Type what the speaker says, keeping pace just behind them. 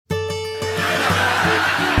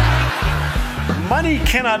Money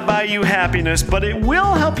cannot buy you happiness, but it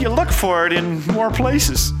will help you look for it in more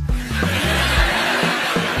places.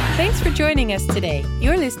 Thanks for joining us today.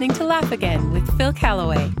 You're listening to Laugh Again with Phil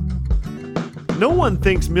Callaway. No one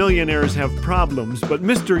thinks millionaires have problems, but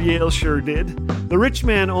Mr. Yale sure did. The rich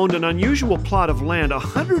man owned an unusual plot of land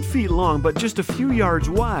 100 feet long but just a few yards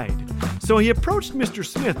wide. So he approached Mr.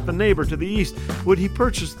 Smith, the neighbor to the east. Would he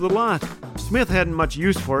purchase the lot? Smith hadn't much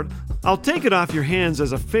use for it. "I'll take it off your hands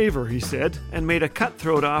as a favor," he said, and made a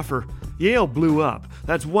cutthroat offer. Yale blew up.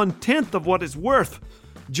 "That's 1/10 of what it's worth."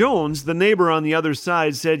 Jones, the neighbor on the other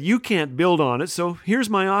side, said, "You can't build on it, so here's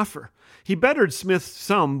my offer." He bettered Smith's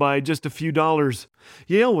sum by just a few dollars.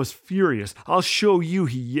 Yale was furious. "I'll show you,"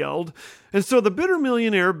 he yelled. And so the bitter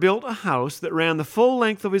millionaire built a house that ran the full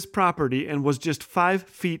length of his property and was just 5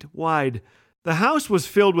 feet wide. The house was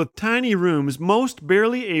filled with tiny rooms, most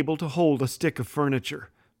barely able to hold a stick of furniture.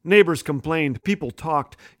 Neighbors complained, people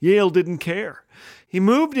talked. Yale didn't care. He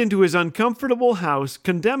moved into his uncomfortable house,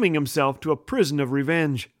 condemning himself to a prison of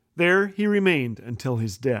revenge. There he remained until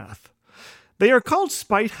his death. They are called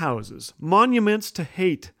spite houses, monuments to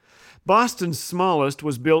hate. Boston's smallest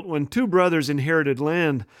was built when two brothers inherited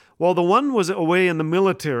land. While the one was away in the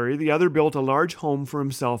military, the other built a large home for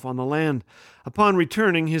himself on the land. Upon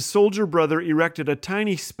returning, his soldier brother erected a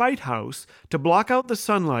tiny spite house to block out the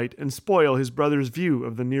sunlight and spoil his brother's view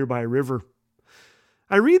of the nearby river.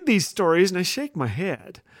 I read these stories and I shake my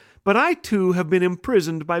head. But I too have been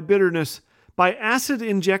imprisoned by bitterness, by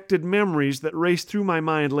acid-injected memories that race through my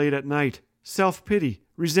mind late at night. Self-pity,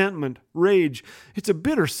 resentment, rage. It's a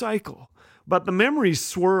bitter cycle. But the memories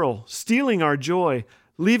swirl, stealing our joy,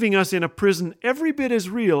 leaving us in a prison every bit as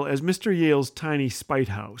real as Mr. Yale's tiny spite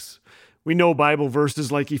house. We know Bible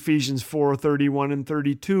verses like Ephesians 4:31 and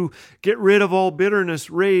 32. Get rid of all bitterness,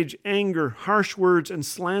 rage, anger, harsh words, and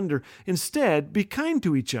slander. Instead, be kind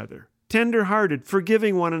to each other, tender-hearted,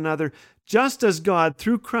 forgiving one another, just as God,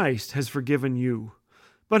 through Christ, has forgiven you.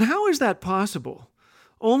 But how is that possible?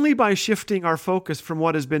 Only by shifting our focus from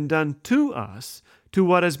what has been done to us to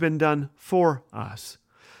what has been done for us.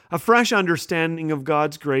 A fresh understanding of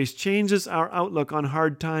God's grace changes our outlook on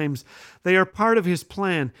hard times. They are part of His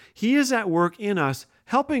plan. He is at work in us,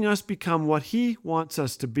 helping us become what He wants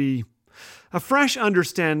us to be. A fresh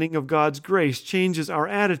understanding of God's grace changes our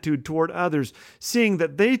attitude toward others, seeing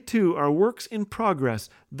that they too are works in progress.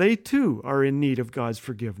 They too are in need of God's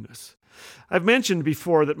forgiveness. I've mentioned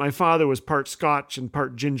before that my father was part Scotch and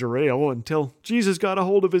part ginger ale until Jesus got a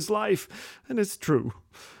hold of his life, and it's true.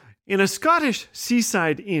 In a Scottish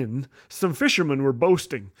seaside inn, some fishermen were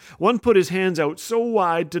boasting. One put his hands out so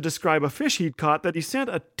wide to describe a fish he'd caught that he sent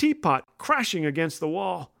a teapot crashing against the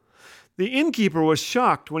wall. The innkeeper was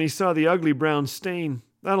shocked when he saw the ugly brown stain.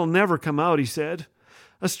 "That'll never come out," he said.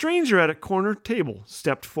 A stranger at a corner table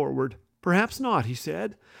stepped forward. "Perhaps not," he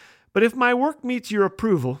said. "But if my work meets your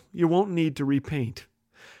approval, you won't need to repaint."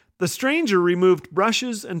 The stranger removed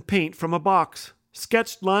brushes and paint from a box,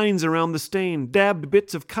 sketched lines around the stain, dabbed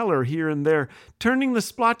bits of color here and there, turning the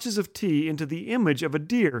splotches of tea into the image of a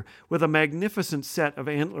deer with a magnificent set of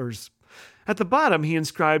antlers. At the bottom he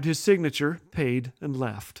inscribed his signature, paid, and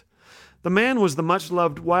left. The man was the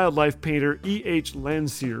much-loved wildlife painter E.H.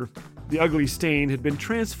 Landseer. The ugly stain had been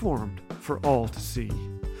transformed for all to see.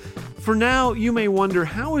 For now, you may wonder,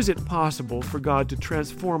 how is it possible for God to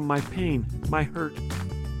transform my pain, my hurt?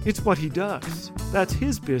 It's what He does. That's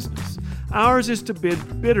His business. Ours is to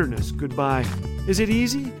bid bitterness goodbye. Is it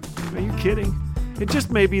easy? Are you kidding? It just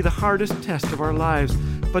may be the hardest test of our lives.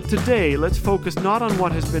 But today, let's focus not on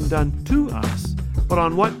what has been done to us, but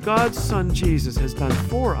on what God's Son Jesus has done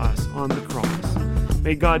for us on the cross.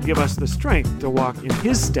 May God give us the strength to walk in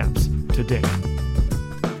His steps today.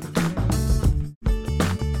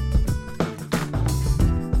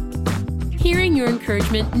 Hearing your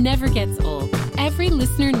encouragement never gets old. Every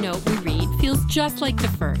listener note we read feels just like the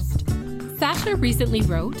first. Sasha recently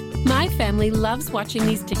wrote, "My family loves watching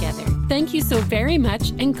these together. Thank you so very much,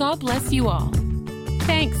 and God bless you all."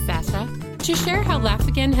 Thanks, Sasha. To share how Laugh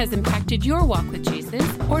Again has impacted your walk with Jesus,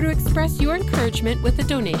 or to express your encouragement with a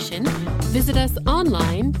donation, visit us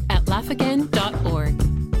online at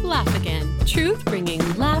laughagain.org. Laugh Again, truth bringing